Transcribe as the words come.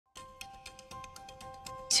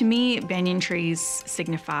To me, banyan trees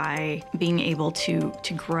signify being able to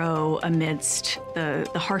grow amidst the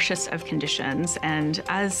harshest of conditions. And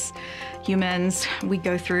as humans, we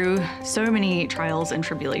go through so many trials and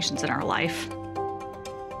tribulations in our life.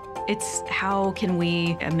 It's how can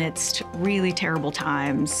we, amidst really terrible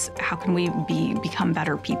times, how can we become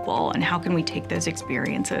better people, and how can we take those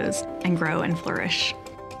experiences and grow and flourish?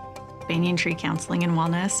 Banyan Tree Counseling and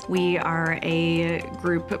Wellness. We are a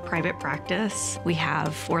group private practice. We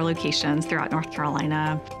have 4 locations throughout North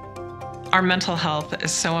Carolina. Our mental health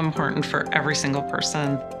is so important for every single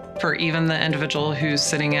person. For even the individual who's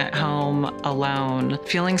sitting at home alone,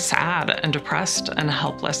 feeling sad and depressed and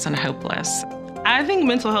helpless and hopeless. I think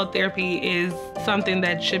mental health therapy is something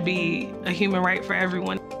that should be a human right for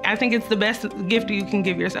everyone. I think it's the best gift you can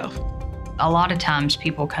give yourself. A lot of times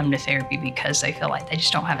people come to therapy because they feel like they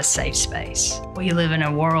just don't have a safe space. We live in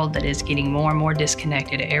a world that is getting more and more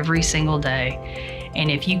disconnected every single day. And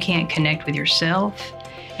if you can't connect with yourself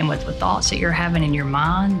and with the thoughts that you're having in your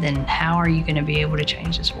mind, then how are you going to be able to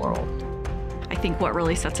change this world? I think what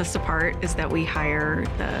really sets us apart is that we hire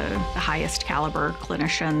the highest caliber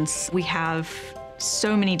clinicians. We have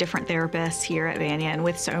so many different therapists here at Banyan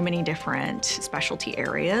with so many different specialty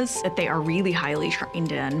areas that they are really highly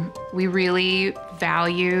trained in. We really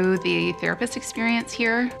value the therapist experience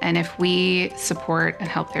here, and if we support and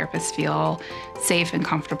help therapists feel safe and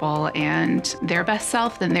comfortable and their best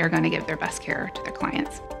self, then they're going to give their best care to their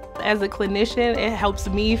clients. As a clinician, it helps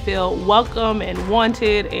me feel welcome and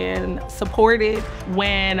wanted and supported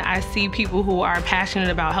when I see people who are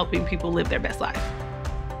passionate about helping people live their best life.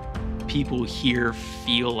 People here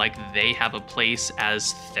feel like they have a place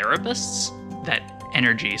as therapists. That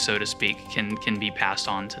energy, so to speak, can be passed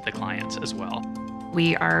on to the clients as well.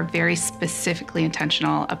 We are very specifically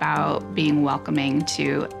intentional about being welcoming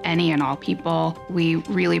to any and all people. We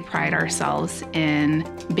really pride ourselves in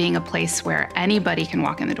being a place where anybody can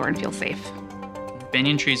walk in the door and feel safe.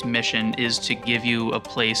 Banyan Tree's mission is to give you a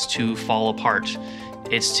place to fall apart.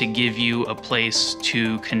 It's to give you a place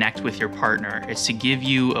to connect with your partner. It's to give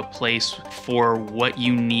you a place for what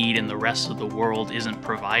you need and the rest of the world isn't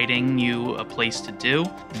providing you a place to do.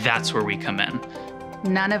 That's where we come in.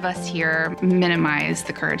 None of us here minimize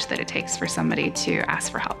the courage that it takes for somebody to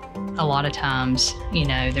ask for help. A lot of times,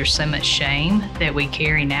 there's so much shame that we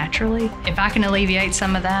carry naturally. If I can alleviate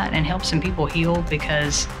some of that and help some people heal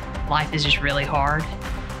because life is just really hard,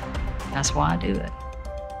 that's why I do it.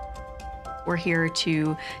 We're here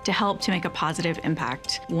to help to make a positive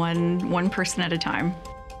impact, one person at a time.